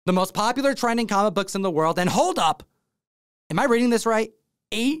The most popular trending comic books in the world, and hold up, am I reading this right?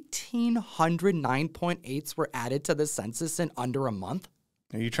 1,800 9.8s were added to the census in under a month.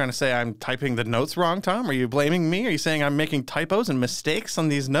 Are you trying to say I'm typing the notes wrong, Tom? Are you blaming me? Are you saying I'm making typos and mistakes on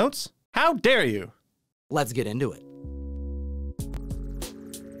these notes? How dare you? Let's get into it.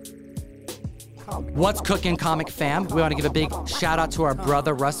 What's cooking, comic fam? We want to give a big shout out to our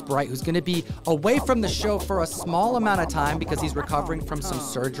brother Russ Bright, who's going to be away from the show for a small amount of time because he's recovering from some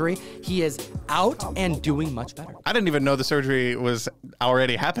surgery. He is out and doing much better. I didn't even know the surgery was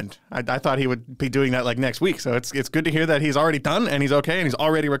already happened. I thought he would be doing that like next week. So it's good to hear that he's already done and he's okay and he's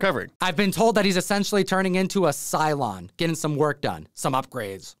already recovering. I've been told that he's essentially turning into a Cylon, getting some work done, some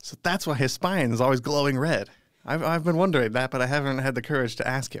upgrades. So that's why his spine is always glowing red. I've been wondering that, but I haven't had the courage to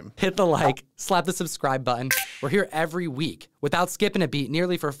ask him. Hit the like, slap the subscribe button. We're here every week without skipping a beat,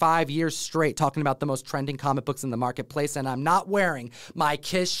 nearly for 5 years straight, talking about the most trending comic books in the marketplace, and I'm not wearing my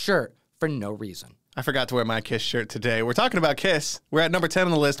Kiss shirt for no reason. I forgot to wear my Kiss shirt today. We're talking about Kiss. We're at number 10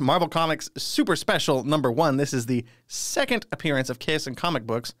 on the list, Marvel Comics Super Special number 1. This is the second appearance of Kiss in comic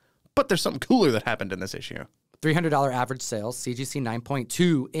books, but there's something cooler that happened in this issue. $300 average sales, CGC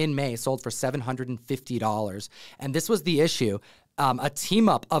 9.2 in May, sold for $750. And this was the issue, a team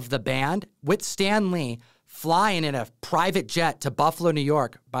up of the band with Stan Lee flying in a private jet to Buffalo, New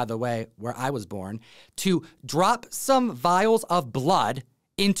York, by the way, where I was born, to drop some vials of blood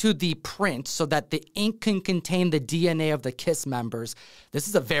into the print so that the ink can contain the DNA of the Kiss members. This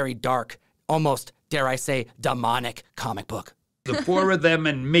is a very dark, almost, dare I say, demonic comic book. The four of them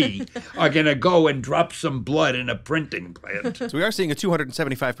and me are going to go and drop some blood in a printing plant. So we are seeing a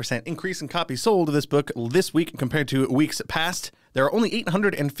 275% increase in copies sold of this book this week compared to weeks past. There are only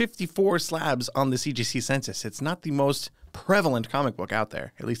 854 slabs on the CGC census. It's not the most prevalent comic book out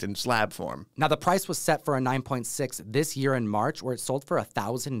there, at least in slab form. Now, the price was set for a 9.6 this year in March, where it sold for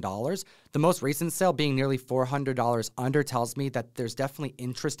 $1,000. The most recent sale being nearly $400 under tells me that there's definitely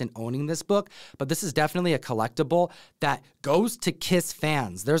interest in owning this book, but this is definitely a collectible that goes to Kiss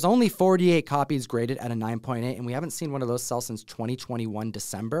fans. There's only 48 copies graded at a 9.8, and we haven't seen one of those sell since 2021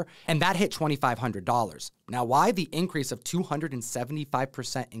 December, and that hit $2,500. Now, why the increase of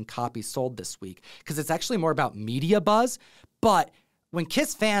 275% in copies sold this week? Because it's actually more about media buzz, but when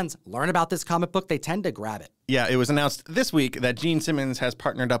Kiss fans learn about this comic book, they tend to grab it. Yeah, it was announced this week that Gene Simmons has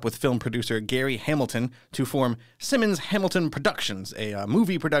partnered up with film producer Gary Hamilton to form Simmons Hamilton Productions, a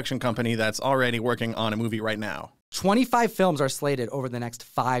movie production company that's already working on a movie right now. 25 films are slated over the next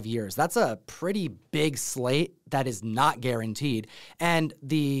 5 years. That's a pretty big slate that is not guaranteed. And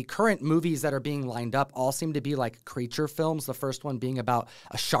the current movies that are being lined up all seem to be like creature films. The first one being about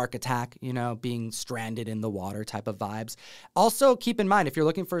a shark attack, you know, being stranded in the water type of vibes. Also, keep in mind, if you're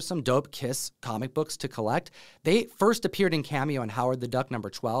looking for some dope Kiss comic books to collect, they first appeared in Cameo in Howard the Duck number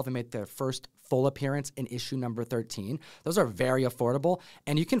 12 and made their first full appearance in issue number 13. Those are very affordable.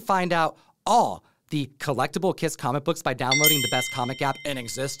 And you can find out all the collectible Kiss comic books by downloading the best comic app in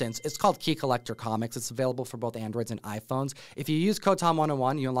existence. It's called Key Collector Comics. It's available for both Androids and iPhones. If you use code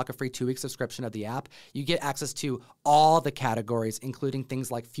TOM101, you unlock a free 2-week subscription of the app. You get access to all the categories, including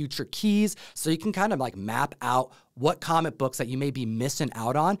things like future keys, so you can kind of like map out what comic books that you may be missing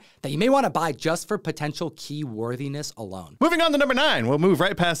out on that you may want to buy just for potential key worthiness alone. Moving on to number 9, we'll move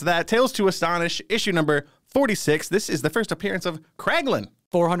right past that. Tales to Astonish, issue number 46. This is the first appearance of Kraglin.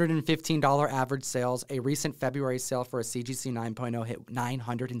 $415 average sales. A recent February sale for a CGC 9.0 hit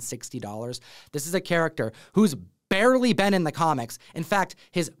 $960. This is a character who's barely been in the comics. In fact,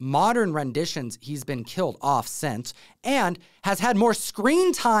 his modern renditions, he's been killed off since, and has had more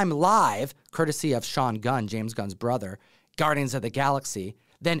screen time live, courtesy of Sean Gunn, James Gunn's brother, Guardians of the Galaxy,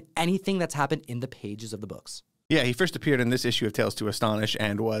 than anything that's happened in the pages of the books. Yeah, he first appeared in this issue of Tales to Astonish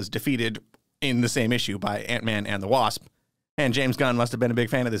and was defeated in the same issue by Ant-Man and the Wasp. And James Gunn must have been a big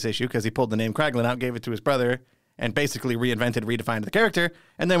fan of this issue because he pulled the name Kraglin out, gave it to his brother, and basically redefined the character.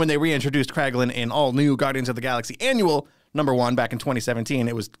 And then when they reintroduced Kraglin in all new Guardians of the Galaxy Annual number 1 back in 2017,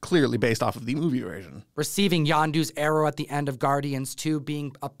 it was clearly based off of the movie version. Receiving Yondu's arrow at the end of Guardians 2,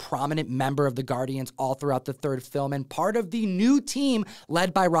 being a prominent member of the Guardians all throughout the third film, and part of the new team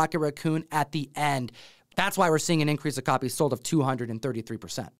led by Rocket Raccoon at the end. That's why we're seeing an increase of copies sold of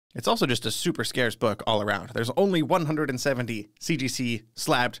 233%. It's also just a super scarce book all around. There's only 170 CGC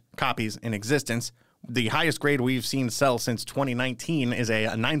slabbed copies in existence, The highest grade we've seen sell since 2019 is a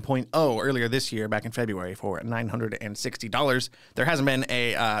 9.0 earlier this year, back in February, for $960. There hasn't been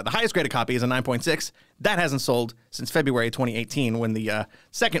the highest graded copy is a 9.6. That hasn't sold since February 2018 when the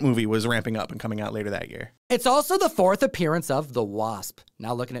second movie was ramping up and coming out later that year. It's also the fourth appearance of the Wasp.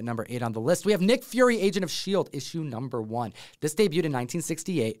 Now looking at number 8 on the list, we have Nick Fury, Agent of S.H.I.E.L.D., issue number 1. This debuted in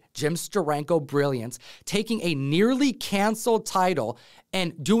 1968. Jim Steranko brilliance, taking a nearly canceled title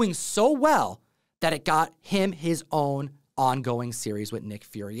and doing so well that it got him his own ongoing series with Nick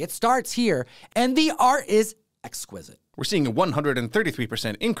Fury. It starts here, and the art is exquisite. We're seeing a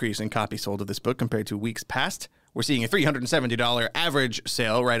 133% increase in copies sold of this book compared to weeks past. We're seeing a $370 average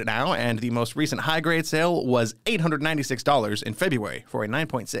sale right now, and the most recent high-grade sale was $896 in February for a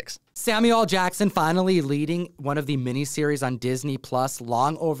 9.6. Samuel L. Jackson finally leading one of the miniseries on Disney Plus,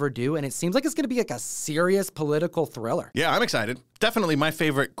 long overdue, and it seems like it's going to be like a serious political thriller. Yeah, I'm excited. Definitely my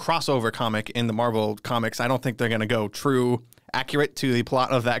favorite crossover comic in the Marvel comics. I don't think they're going to go true accurate to the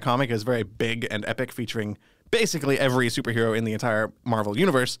plot of that comic. It's very big and epic, featuring basically every superhero in the entire Marvel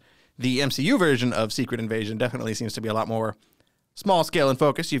universe. The MCU version of Secret Invasion definitely seems to be a lot more small scale and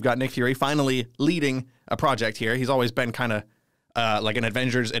focused. You've got Nick Fury finally leading a project here. He's always been kind of like an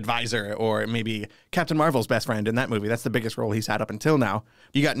Avengers advisor, or maybe Captain Marvel's best friend in that movie. That's the biggest role he's had up until now.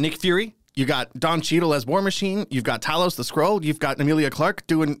 You got Nick Fury. You got Don Cheadle as War Machine. You've got Talos the Skrull. You've got Emilia Clarke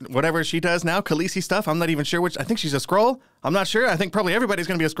doing whatever she does now, Khaleesi stuff. I'm not even sure which. I think she's a Skrull. I'm not sure. I think probably everybody's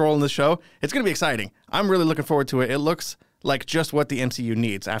going to be a Skrull in this show. It's going to be exciting. I'm really looking forward to it. It looks like just what the MCU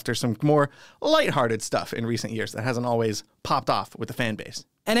needs after some more lighthearted stuff in recent years that hasn't always popped off with the fan base.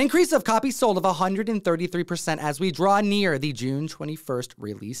 An increase of copies sold of 133% as we draw near the June 21st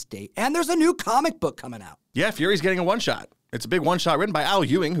release date. And there's a new comic book coming out. Yeah, Fury's getting a one-shot. It's a big one-shot written by Al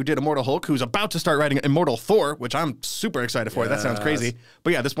Ewing, who did Immortal Hulk, who's about to start writing Immortal Thor, which I'm super excited for. Yes. That sounds crazy.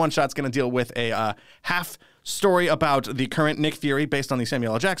 But yeah, this one-shot's going to deal with a half story about the current Nick Fury based on the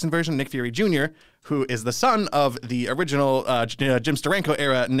Samuel L. Jackson version, Nick Fury Jr., who is the son of the original Jim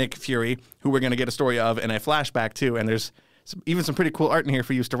Steranko-era Nick Fury, who we're going to get a story of in a flashback, too. And there's even some pretty cool art in here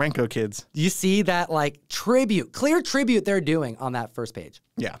for you Steranko kids. You see that, like, clear tribute they're doing on that first page.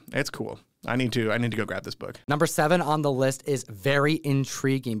 Yeah, it's cool. I need to go grab this book. Number 7 on the list is very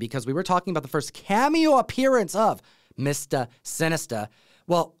intriguing because we were talking about the first cameo appearance of Mr. Sinister.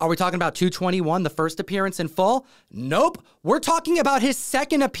 Well, are we talking about 221, the first appearance in full? Nope. We're talking about his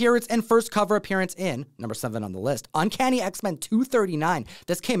second appearance and first cover appearance in, number 7 on the list, Uncanny X-Men 239.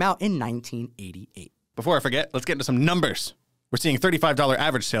 This came out in 1988. Before I forget, let's get into some numbers. We're seeing $35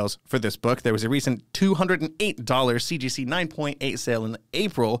 average sales for this book. There was a recent $208 CGC 9.8 sale in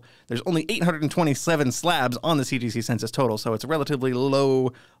April. There's only 827 slabs on the CGC census total, so it's a relatively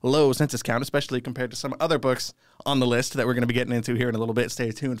low census count, especially compared to some other books on the list that we're going to be getting into here in a little bit.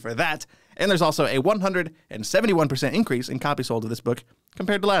 Stay tuned for that. And there's also a 171% increase in copies sold of this book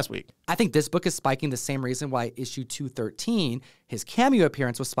compared to last week. I think this book is spiking the same reason why issue 213, his cameo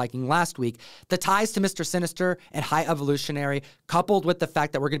appearance, was spiking last week. The ties to Mr. Sinister and High Evolutionary, coupled with the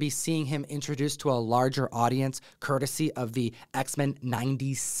fact that we're going to be seeing him introduced to a larger audience, courtesy of the X-Men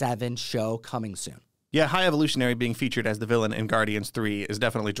 97 show coming soon. Yeah, High Evolutionary being featured as the villain in Guardians 3 is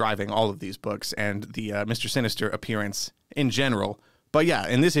definitely driving all of these books and the Mr. Sinister appearance in general. But yeah,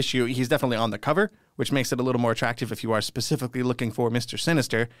 in this issue, he's definitely on the cover, which makes it a little more attractive if you are specifically looking for Mr.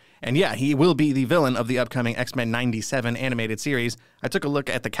 Sinister. And yeah, he will be the villain of the upcoming X-Men 97 animated series. I took a look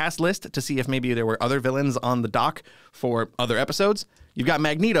at the cast list to see if maybe there were other villains on the dock for other episodes. You've got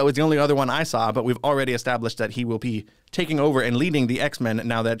Magneto is the only other one I saw, but we've already established that he will be taking over and leading the X-Men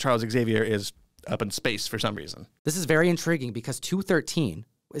now that Charles Xavier is up in space for some reason. This is very intriguing because 213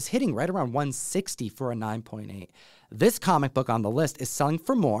 is hitting right around 160 for a 9.8. This comic book on the list is selling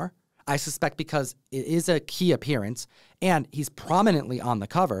for more, I suspect because it is a key appearance and he's prominently on the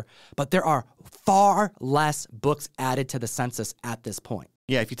cover, but there are far less books added to the census at this point.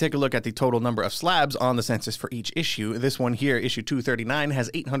 Yeah, if you take a look at the total number of slabs on the census for each issue, this one here, issue 239, has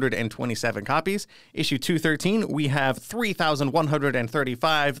 827 copies. Issue 213, we have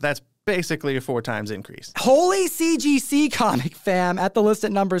 3,135. That's basically a 4 times increase. Holy CGC comic fam. At the list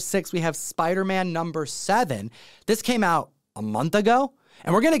at number 6, we have Spider-Man number 7. This came out a month ago.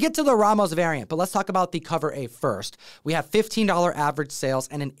 And we're going to get to the Ramos variant, but let's talk about the cover A first. We have $15 average sales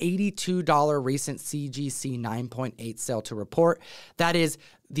and an $82 recent CGC 9.8 sale to report. That is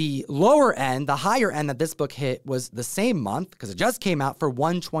the lower end. The higher end that this book hit was the same month because it just came out for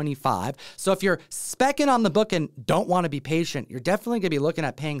 $125. So if you're specking on the book and don't want to be patient, you're definitely going to be looking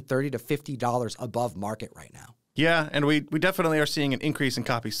at paying $30 to $50 above market right now. Yeah, and we definitely are seeing an increase in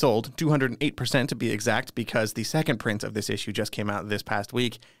copies sold, 208% to be exact, because the second print of this issue just came out this past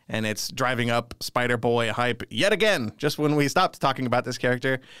week, and it's driving up Spider-Boy hype yet again. Just when we stopped talking about this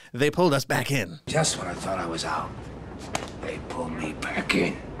character, they pulled us back in. Just when I thought I was out, they pulled me back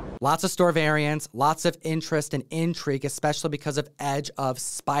in. Lots of store variants, lots of interest and intrigue, especially because of Edge of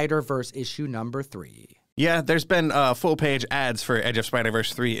Spider-Verse issue number 3. Yeah, there's been full-page ads for Edge of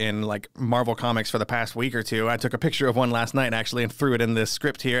Spider-Verse 3 in, like, Marvel Comics for the past week or two. I took a picture of one last night, actually, and threw it in this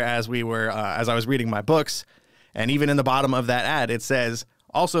script here as I was reading my books. And even in the bottom of that ad, it says,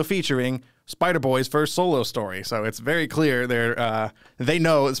 also featuring Spider-Boy's first solo story. So it's very clear they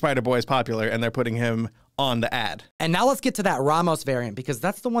know Spider-Boy is popular, and they're putting him on the ad. And now let's get to that Ramos variant, because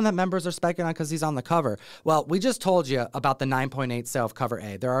that's the one that members are speculating on because he's on the cover. Well, we just told you about the 9.8 sale of cover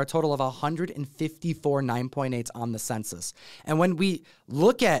A. There are a total of 154 9.8s on the census. And when we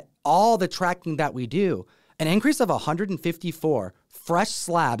look at all the tracking that we do, an increase of 154 fresh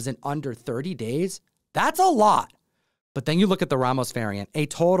slabs in under 30 days, that's a lot. But then you look at the Ramos variant, a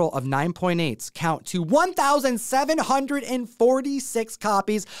total of 9.8s count to 1,746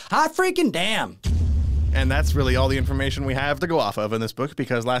 copies. Hot freaking damn. And that's really all the information we have to go off of in this book,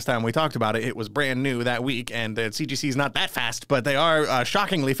 because last time we talked about it, it was brand new that week, and CGC is not that fast, but they are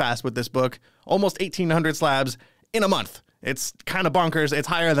shockingly fast with this book. Almost 1,800 slabs in a month. It's kind of bonkers. It's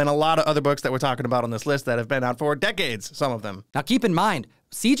higher than a lot of other books that we're talking about on this list that have been out for decades, some of them. Now keep in mind,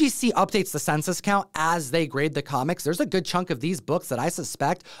 CGC updates the census count as they grade the comics. There's a good chunk of these books that I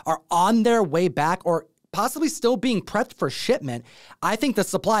suspect are on their way back or possibly still being prepped for shipment. I think the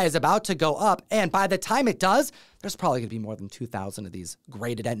supply is about to go up, and by the time it does, there's probably going to be more than 2,000 of these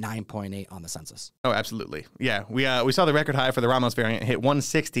graded at 9.8 on the census. Oh, absolutely. Yeah, we saw the record high for the Ramos variant hit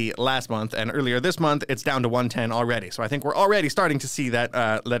 160 last month, and earlier this month, it's down to 110 already. So I think we're already starting to see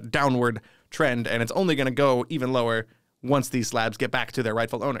that downward trend, and it's only going to go even lower once these slabs get back to their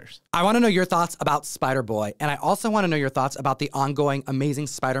rightful owners. I want to know your thoughts about Spider-Boy, and I also want to know your thoughts about the ongoing Amazing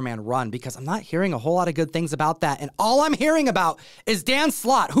Spider-Man run, because I'm not hearing a whole lot of good things about that, and all I'm hearing about is Dan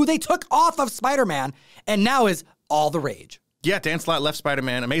Slott, who they took off of Spider-Man, and now is all the rage. Yeah, Dan Slott left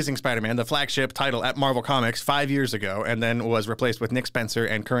Spider-Man, Amazing Spider-Man, the flagship title at Marvel Comics 5 years ago, and then was replaced with Nick Spencer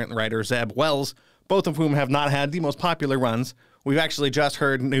and current writer Zeb Wells, both of whom have not had the most popular runs. We've actually just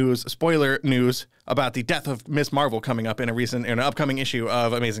heard spoiler news, about the death of Miss Marvel coming up in an upcoming issue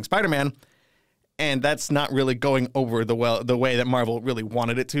of Amazing Spider-Man, and that's not really going over the way that Marvel really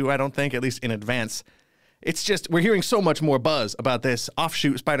wanted it to, I don't think, at least in advance. It's just, we're hearing so much more buzz about this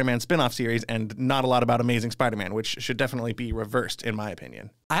offshoot Spider-Man spin-off series and not a lot about Amazing Spider-Man, which should definitely be reversed, in my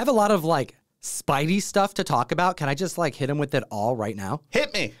opinion. I have a lot of, Spidey stuff to talk about. Can I just, hit him with it all right now?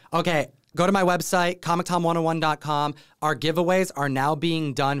 Hit me! Okay. Go to my website, comictom101.com. Our giveaways are now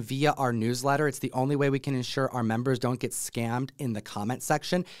being done via our newsletter. It's the only way we can ensure our members don't get scammed in the comment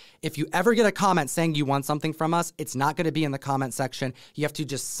section. If you ever get a comment saying you want something from us, it's not going to be in the comment section. You have to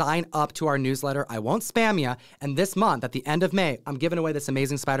just sign up to our newsletter. I won't spam you. And this month, at the end of May, I'm giving away this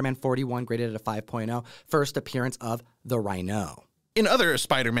Amazing Spider-Man 41 graded at a 5.0, first appearance of the Rhino. In other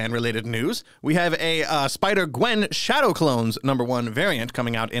Spider-Man-related news, we have a Spider-Gwen Shadow Clones #1 variant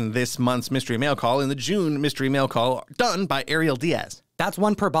coming out in this month's Mystery Mail Call, in the June Mystery Mail Call, done by Ariel Diaz. That's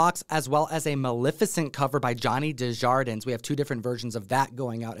one per box, as well as a Maleficent cover by Johnny Desjardins. We have 2 different versions of that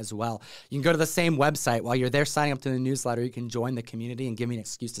going out as well. You can go to the same website. While you're there signing up to the newsletter, you can join the community and give me an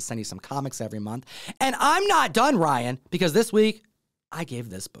excuse to send you some comics every month. And I'm not done, Ryan, because this week, I gave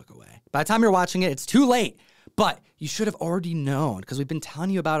this book away. By the time you're watching it, it's too late. But you should have already known, because we've been telling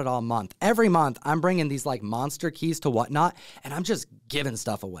you about it all month. Every month, I'm bringing these monster keys to whatnot, and I'm just giving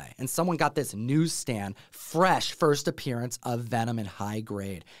stuff away. And someone got this newsstand, fresh first appearance of Venom in high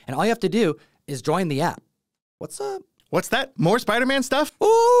grade. And all you have to do is join the app. What's up? What's that? More Spider-Man stuff?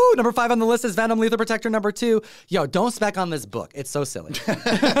 Ooh, number 5 on the list is Venom, Lethal Protector #2. Yo, don't spec on this book. It's so silly.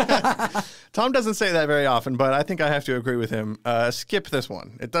 Tom doesn't say that very often, but I think I have to agree with him. Skip this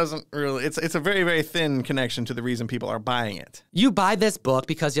one. It doesn't really, it's a very, very thin connection to the reason people are buying it. You buy this book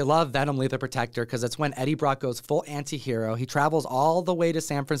because you love Venom, Lethal Protector, because it's when Eddie Brock goes full anti-hero. He travels all the way to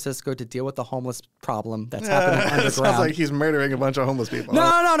San Francisco to deal with the homeless problem that's happening underground. It sounds like he's murdering a bunch of homeless people.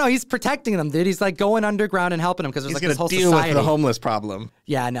 No. He's protecting them, dude. He's going underground and helping them because there's this whole deal society. With the homeless problem.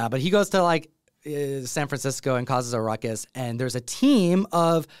 Yeah, no, but he goes to San Francisco and causes a ruckus, and there's a team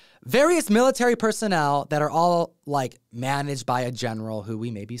of various military personnel that are all managed by a general who we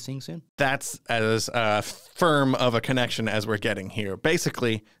may be seeing soon. That's as firm of a connection as we're getting here.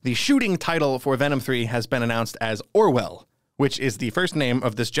 Basically, the shooting title for Venom 3 has been announced as Orwell, which is the first name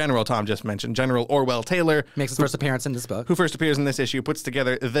of this general Tom just mentioned, General Orwell Taylor. Makes his first appearance in this book. Who first appears in this issue, puts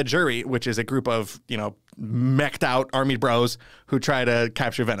together the Jury, which is a group of, meched out army bros who try to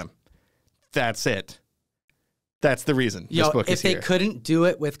capture Venom. That's it. That's the reason this book is here. If they couldn't do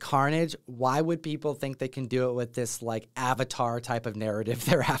it with Carnage, why would people think they can do it with this like Avatar type of narrative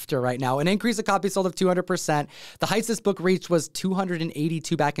they're after right now? An increase of copies sold of 200%. The heights this book reached was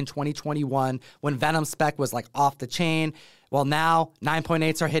 282 back in 2021 when Venom spec was like off the chain. Well, now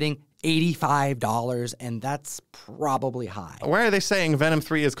 9.8s are hitting $85, and that's probably high. Why are they saying Venom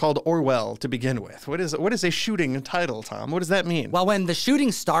 3 is called Orwell to begin with? What is a shooting title, Tom? What does that mean? Well, when the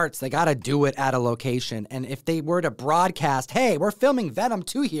shooting starts, they got to do it at a location. And if they were to broadcast, hey, we're filming Venom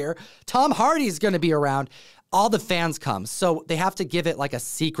 2 here, Tom Hardy's going to be around, all the fans come. So they have to give it like a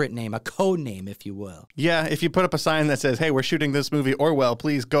secret name, a code name, if you will. Yeah, if you put up a sign that says, hey, we're shooting this movie Orwell,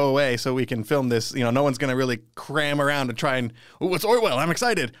 please go away so we can film this. No one's going to really cram around and try and, what's Orwell? I'm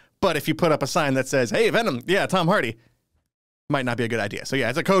excited. But if you put up a sign that says, hey, Venom, yeah, Tom Hardy, might not be a good idea. So yeah,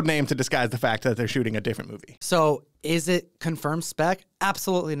 it's a code name to disguise the fact that they're shooting a different movie. So is it confirmed spec?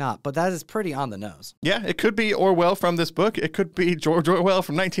 Absolutely not. But that is pretty on the nose. Yeah, it could be Orwell from this book. It could be George Orwell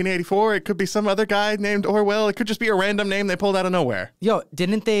from 1984. It could be some other guy named Orwell. It could just be a random name they pulled out of nowhere. Yo,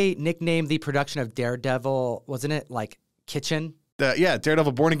 didn't they nickname the production of Daredevil, wasn't it like Kitchen? Yeah,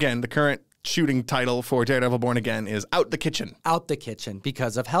 Daredevil Born Again, the current shooting title for Daredevil Born Again is Out the Kitchen. Out the Kitchen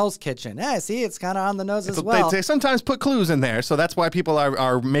because of Hell's Kitchen. Yeah, see, it's kind of on the nose as well. They sometimes put clues in there, so that's why people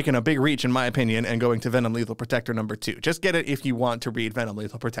are making a big reach, in my opinion, and going to Venom Lethal Protector #2. Just get it if you want to read Venom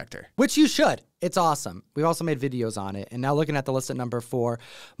Lethal Protector. Which you should. It's awesome. We've also made videos on it. And now looking at the list at #4,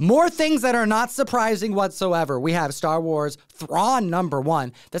 more things that are not surprising whatsoever. We have Star Wars Thrawn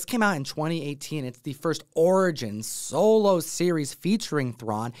 #1. This came out in 2018. It's the first Origins solo series featuring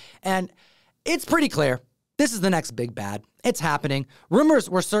Thrawn. And it's pretty clear. This is the next big bad. It's happening. Rumors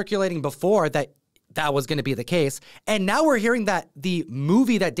were circulating before that was going to be the case. And now we're hearing that the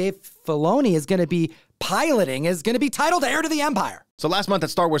movie that Dave Filoni is going to be piloting is going to be titled Heir to the Empire. So last month at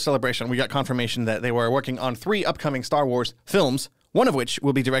Star Wars Celebration, we got confirmation that they were working on 3 upcoming Star Wars films, one of which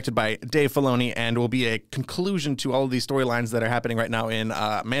will be directed by Dave Filoni and will be a conclusion to all of these storylines that are happening right now in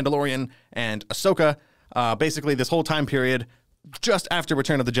Mandalorian and Ahsoka. Basically, this whole time period just after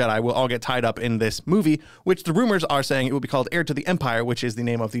Return of the Jedi will all get tied up in this movie, which the rumors are saying it will be called Heir to the Empire, which is the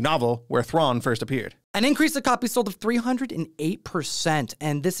name of the novel where Thrawn first appeared. An increase of copies sold of 308%,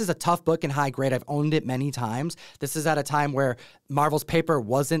 and this is a tough book and high grade. I've owned it many times. This is at a time where Marvel's paper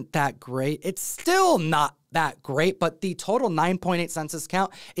wasn't that great. It's still not that great, but the total 9.8 census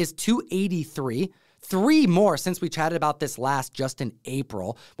count is 283. 3 more since we chatted about this last just in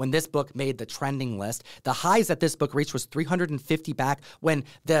April when this book made the trending list. The highs that this book reached was 350 back when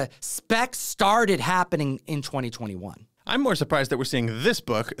the spec started happening in 2021. I'm more surprised that we're seeing this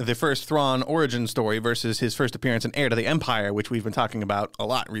book, the first Thrawn origin story, versus his first appearance in Heir to the Empire, which we've been talking about a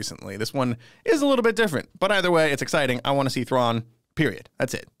lot recently. This one is a little bit different, but either way, it's exciting. I want to see Thrawn, period.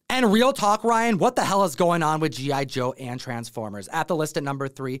 That's it. And real talk, Ryan, what the hell is going on with G.I. Joe and Transformers? At the list at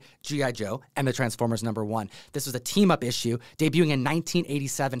 #3, G.I. Joe and the Transformers #1. This was a team-up issue debuting in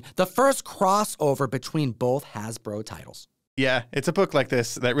 1987, the first crossover between both Hasbro titles. Yeah, it's a book like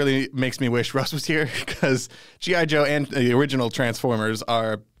this that really makes me wish Russ was here because G.I. Joe and the original Transformers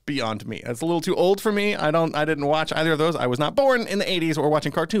are beyond me. It's a little too old for me. I didn't watch either of those. I was not born in the 80s or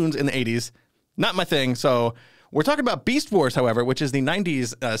watching cartoons in the 80s. Not my thing, so... We're talking about Beast Wars, however, which is the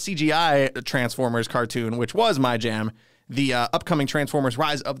 90s CGI Transformers cartoon, which was my jam. The upcoming Transformers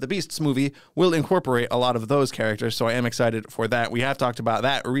Rise of the Beasts movie will incorporate a lot of those characters, so I am excited for that. We have talked about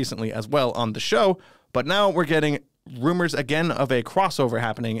that recently as well on the show, but now we're getting rumors again of a crossover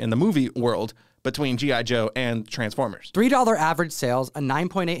happening in the movie world between G.I. Joe and Transformers. $3 average sales, a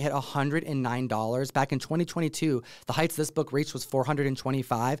 9.8 hit $109. Back in 2022, the heights this book reached was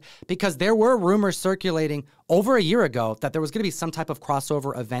 $425 because there were rumors circulating over a year ago that there was going to be some type of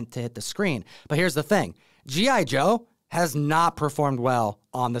crossover event to hit the screen. But here's the thing. G.I. Joe has not performed well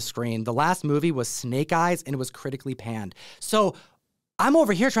on the screen. The last movie was Snake Eyes, and it was critically panned. So I'm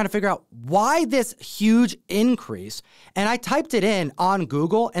over here trying to figure out why this huge increase, and I typed it in on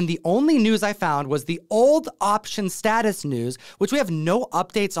Google, and the only news I found was the old option status news, which we have no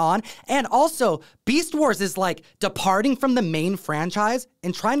updates on, and also Beast Wars is like departing from the main franchise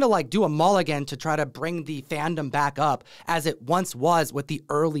and trying to like do a mulligan to try to bring the fandom back up as it once was with the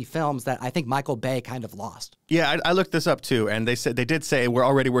early films that I think Michael Bay kind of lost. Yeah, I looked this up too, and they did say we're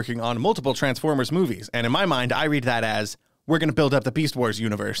already working on multiple Transformers movies, and in my mind, I read that as we're going to build up the Beast Wars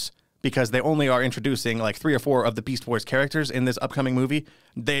universe because they only are introducing like 3 or 4 of the Beast Wars characters in this upcoming movie.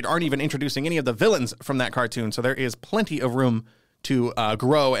 They aren't even introducing any of the villains from that cartoon, so there is plenty of room to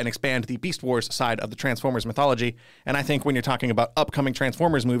grow and expand the Beast Wars side of the Transformers mythology. And I think when you're talking about upcoming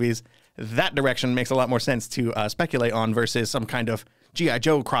Transformers movies, that direction makes a lot more sense to speculate on versus some kind of G.I.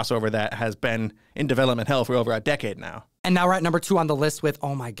 Joe crossover that has been in development hell for over a decade now. And now we're at number 2 on the list with,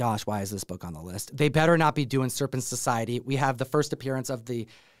 oh my gosh, why is this book on the list? They better not be doing Serpent Society. We have the first appearance of the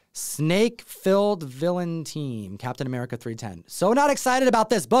snake-filled villain team, Captain America 310. So not excited about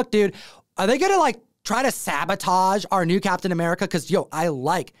this book, dude. Are they gonna like try to sabotage our new Captain America? Because, yo, I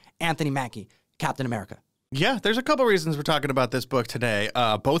like Anthony Mackie, Captain America. Yeah, there's a couple reasons we're talking about this book today,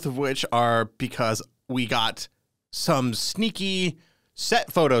 both of which are because we got some sneaky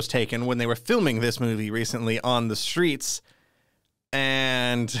set photos taken when they were filming this movie recently on the streets.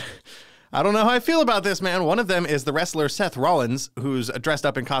 And I don't know how I feel about this, man. One of them is the wrestler Seth Rollins, who's dressed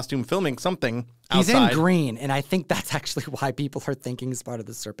up in costume filming something outside. He's in green, and I think that's actually why people are thinking he's part of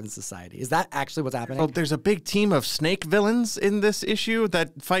the Serpent Society. Is that actually what's happening? Well, there's a big team of snake villains in this issue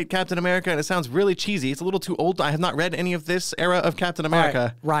that fight Captain America, and it sounds really cheesy. It's a little too old. I have not read any of this era of Captain America. All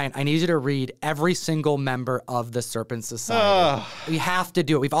right, Ryan, I need you to read every single member of the Serpent Society. We have to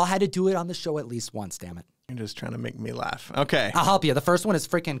do it. We've all had to do it on the show at least once, damn it. You're just trying to make me laugh. Okay. I'll help you. The first one is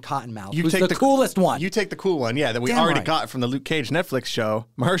freaking Cottonmouth, who's the coolest one. You take the cool one, yeah, that we Damn already right. got from the Luke Cage Netflix show.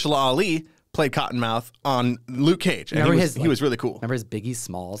 Mahershala Ali played Cottonmouth on Luke Cage, and he was really cool. Remember his Biggie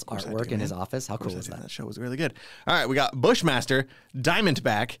Smalls artwork in his office? How cool was that? That show was really good. All right, we got Bushmaster,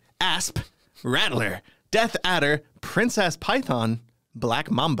 Diamondback, Asp, Rattler, Death Adder, Princess Python, Black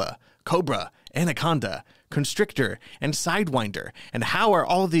Mamba, Cobra, Anaconda, Constrictor, and Sidewinder. And how are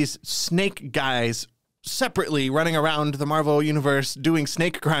all these snake guys separately running around the Marvel universe doing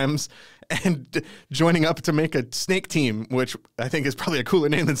snake crimes and joining up to make a snake team, which I think is probably a cooler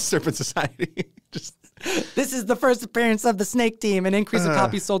name than Serpent Society? This is the first appearance of the snake team, an increase of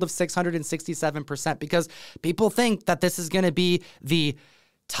copies sold of 667%, because people think that this is going to be the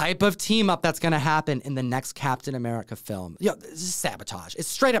type of team up that's going to happen in the next Captain America film. Yo, this is sabotage. It's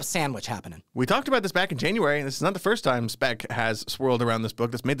straight up sandwich happening. We talked about this back in January, and this is not the first time spec has swirled around this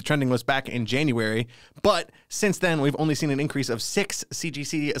book. This made the trending list back in January, but since then, we've only seen an increase of 6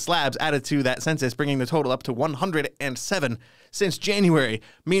 CGC slabs added to that census, bringing the total up to 107 since January.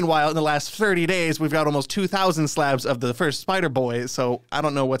 Meanwhile, in the last 30 days, we've got almost 2,000 slabs of the first Spider-Boy, so I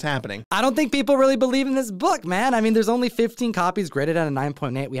don't know what's happening. I don't think people really believe in this book, man. I mean, there's only 15 copies graded at a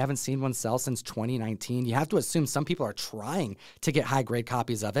 9.8. We haven't seen one sell since 2019. You have to assume some people are trying to get high-grade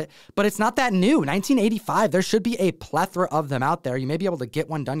copies of it, but it's not that new. 1985, there should be a plethora of them out there. You may be able to get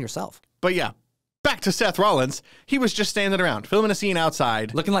one done yourself. But yeah, back to Seth Rollins. He was just standing around, filming a scene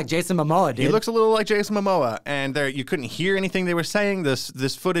outside. Looking like Jason Momoa, dude. He looks a little like Jason Momoa, and there you couldn't hear anything they were saying.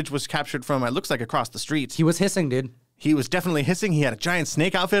 This footage was captured from, it looks like across the street. He was hissing, dude. He was definitely hissing. He had a giant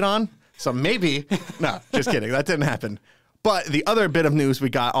snake outfit on, so maybe, no, just kidding. That didn't happen. But the other bit of news we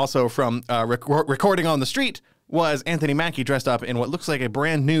got also from recording on the street was Anthony Mackie dressed up in what looks like a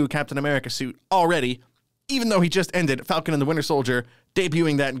brand new Captain America suit already, even though he just ended Falcon and the Winter Soldier,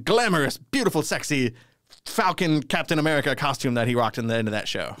 debuting that glamorous, beautiful, sexy Falcon Captain America costume that he rocked in the end of that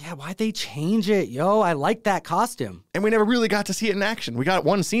show. Yeah, why'd they change it? Yo, I like that costume. And we never really got to see it in action. We got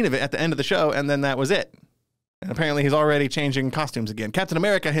one scene of it at the end of the show, and then that was it. And apparently he's already changing costumes again. Captain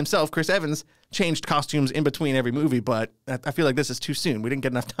America himself, Chris Evans, changed costumes in between every movie, but I feel like this is too soon. We didn't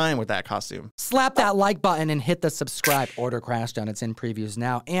get enough time with that costume. Slap that like button and hit the subscribe. Order Crashdown. It's in previews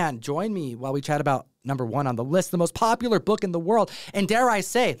now. And join me while we chat about number 1 on the list, the most popular book in the world. And dare I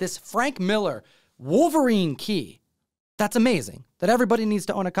say, this Frank Miller Wolverine key. That's amazing. That everybody needs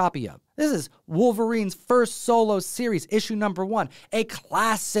to own a copy of. This is Wolverine's first solo series, issue number 1. A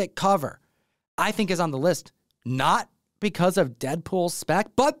classic cover. I think is on the list. Not because of Deadpool's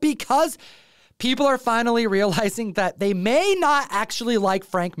spec, but because people are finally realizing that they may not actually like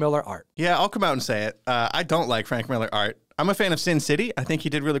Frank Miller art. Yeah, I'll come out and say it. I don't like Frank Miller art. I'm a fan of Sin City. I think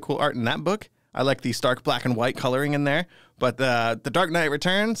he did really cool art in that book. I like the stark black and white coloring in there. But the Dark Knight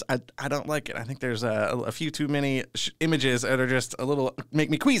Returns, I don't like it. I think there's a few too many images that are just a little,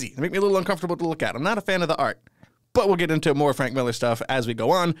 make me queasy, make me a little uncomfortable to look at. I'm not a fan of the art. But we'll get into more Frank Miller stuff as we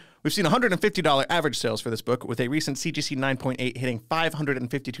go on. We've seen $150 average sales for this book, with a recent CGC 9.8 hitting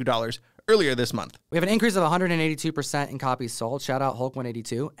 $552 earlier this month. We have an increase of 182% in copies sold. Shout out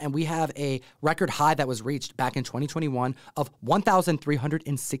Hulk182. And we have a record high that was reached back in 2021 of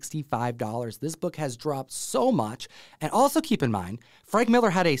 $1,365. This book has dropped so much. And also keep in mind, Frank Miller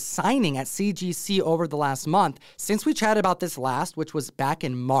had a signing at CGC over the last month. Since we chatted about this last, which was back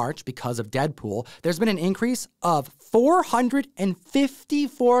in March because of Deadpool, there's been an increase of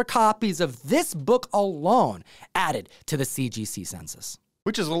 454 copies of this book alone added to the CGC census.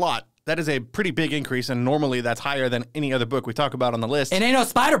 Which is a lot. That is a pretty big increase, and normally that's higher than any other book we talk about on the list. It ain't no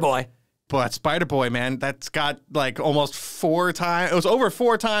Spider-Boy. But Spider-Boy, man, that's got like almost 4 times, it was over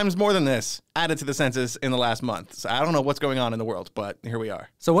 4 times more than this added to the census in the last month. So I don't know what's going on in the world, but here we are.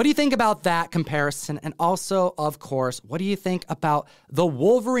 So what do you think about that comparison? And also, of course, what do you think about the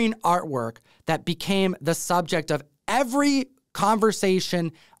Wolverine artwork that became the subject of every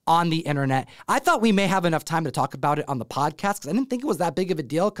conversation on the internet? I thought we may have enough time to talk about it on the podcast because I didn't think it was that big of a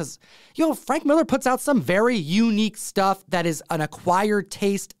deal because, Frank Miller puts out some very unique stuff that is an acquired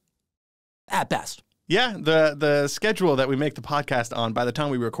taste at best. Yeah, the schedule that we make the podcast on, by the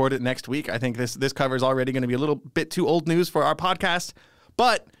time we record it next week, I think this cover is already going to be a little bit too old news for our podcast.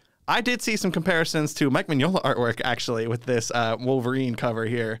 But I did see some comparisons to Mike Mignola artwork, actually, with this Wolverine cover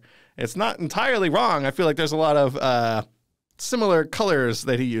here. It's not entirely wrong. I feel like there's a lot of similar colors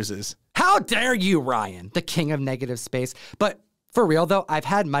that he uses. How dare you, Ryan, the king of negative space. But for real, though, I've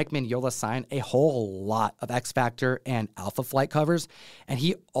had Mike Mignola sign a whole lot of X Factor and Alpha Flight covers, and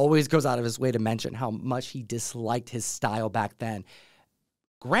he always goes out of his way to mention how much he disliked his style back then.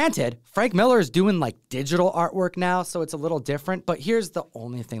 Granted, Frank Miller is doing like digital artwork now, so it's a little different, but here's the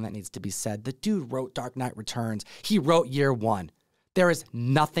only thing that needs to be said. The dude wrote Dark Knight Returns. He wrote Year One. There is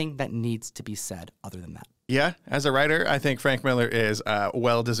nothing that needs to be said other than that. Yeah, as a writer, I think Frank Miller is a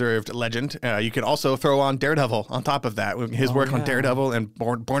well-deserved legend. You could also throw on Daredevil on top of that. His work on Daredevil and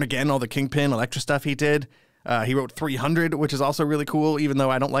Born Again, all the Kingpin, Elektra stuff he did. He wrote 300, which is also really cool, even though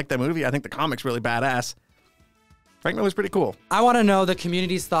I don't like that movie. I think the comic's really badass. Frank Miller's pretty cool. I want to know the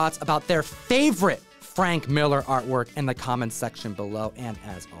community's thoughts about their favorite Frank Miller artwork in the comments section below. And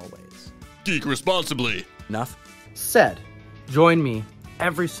as always, geek responsibly. Enough said. Join me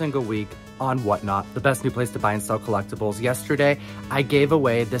every single week on Whatnot, the best new place to buy and sell collectibles. Yesterday, I gave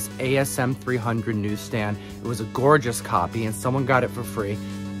away this ASM 300 newsstand. It was a gorgeous copy, and someone got it for free.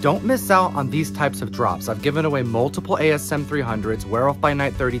 Don't miss out on these types of drops. I've given away multiple ASM 300s, Werewolf by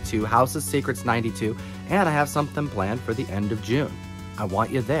Night 32, House of Secrets 92, and I have something planned for the end of June. I want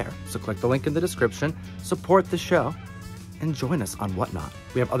you there, so click the link in the description, support the show, and join us on Whatnot.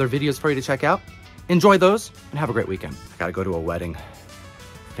 We have other videos for you to check out. Enjoy those, and have a great weekend. I gotta go to a wedding.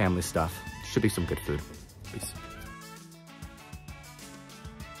 Family stuff. Should be some good food. Peace.